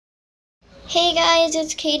Hey guys,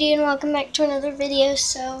 it's Katie and welcome back to another video.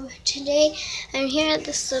 So today I'm here at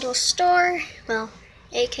this little store, well,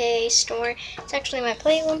 aka store. It's actually my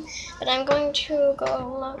playroom, but I'm going to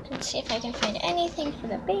go look and see if I can find anything for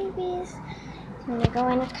the babies. I'm gonna go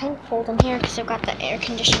in. It's kind of cold in here because I've got the air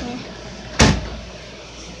conditioner.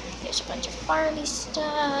 There's a bunch of Barbie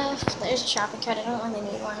stuff. There's a shopping cart. I don't really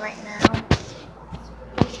need one right now.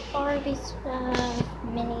 Barbie stuff,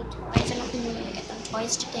 mini toys. I don't really want to get them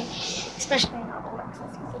toys today, especially not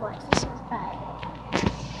Alexis. Alexis is bad.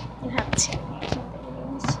 You haven't seen any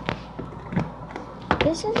videos.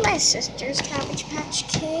 This is my sister's Cabbage Patch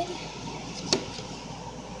Kid.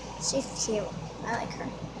 She's cute. I like her.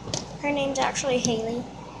 Her name's actually Haley.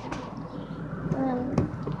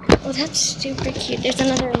 Oh, that's super cute. There's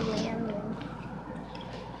another lamb.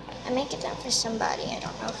 I might get that for somebody. I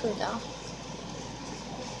don't know who though.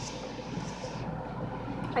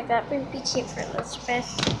 Like that would be cute for Elizabeth.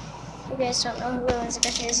 You guys don't know who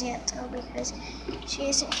Elizabeth is yet though, because she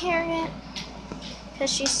isn't here yet. Because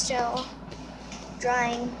she's still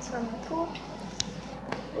drying from the pool.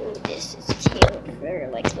 Ooh, this is cute for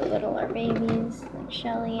like the littler babies, like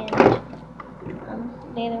Shelly and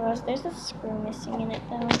Layla Rose. There's a screw missing in it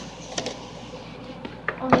though.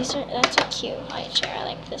 Oh, that's a cute high chair. I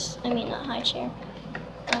like this. I mean, not high chair.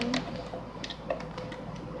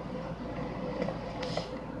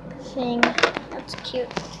 Thing. That's cute.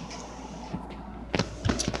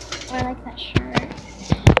 Oh, I like that shirt.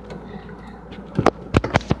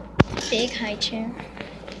 Big high chair.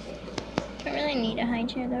 I don't really need a high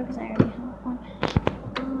chair though because I already have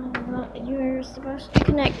one. You're supposed to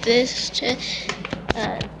connect this to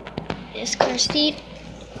this car seat.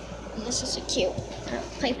 And this is a cute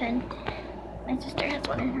playpen. My sister has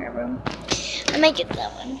one in her room. I might get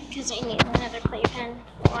that one because I need another playpen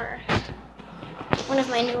for one of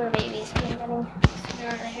my newer babies that I'm getting sooner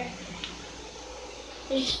or later.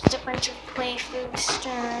 There's just a bunch of play food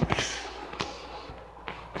stuff.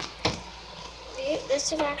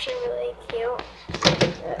 This is actually really cute.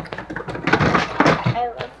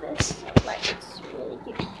 I love this. Like, it's really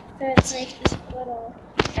cute. So it's like this little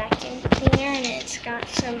vacuum cleaner, and it's got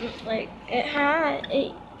some like it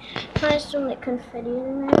has some like confetti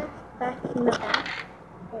in there back in the back.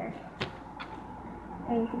 Here.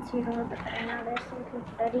 And you can see it a little bit better now. There's some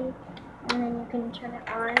confetti, and then you can turn it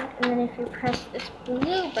on. And then if you press this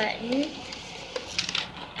blue button,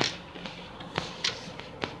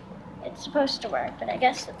 it's supposed to work, but I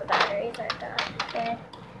guess that the batteries aren't that good.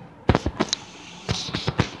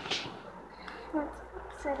 That's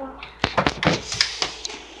upsetting.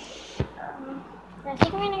 I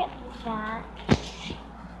think I'm gonna get that.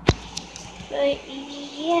 But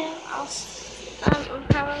yeah, I'm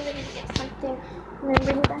probably gonna get something and then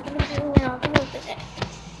bring it back in the room and I'll go with it.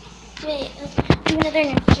 Wait, do another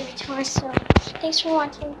nursery tour. So thanks for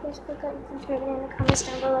watching. Please click on and subscribe in the comments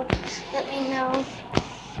down below. Let me know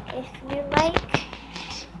if you like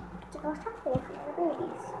to go shopping for your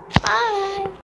babies. Bye!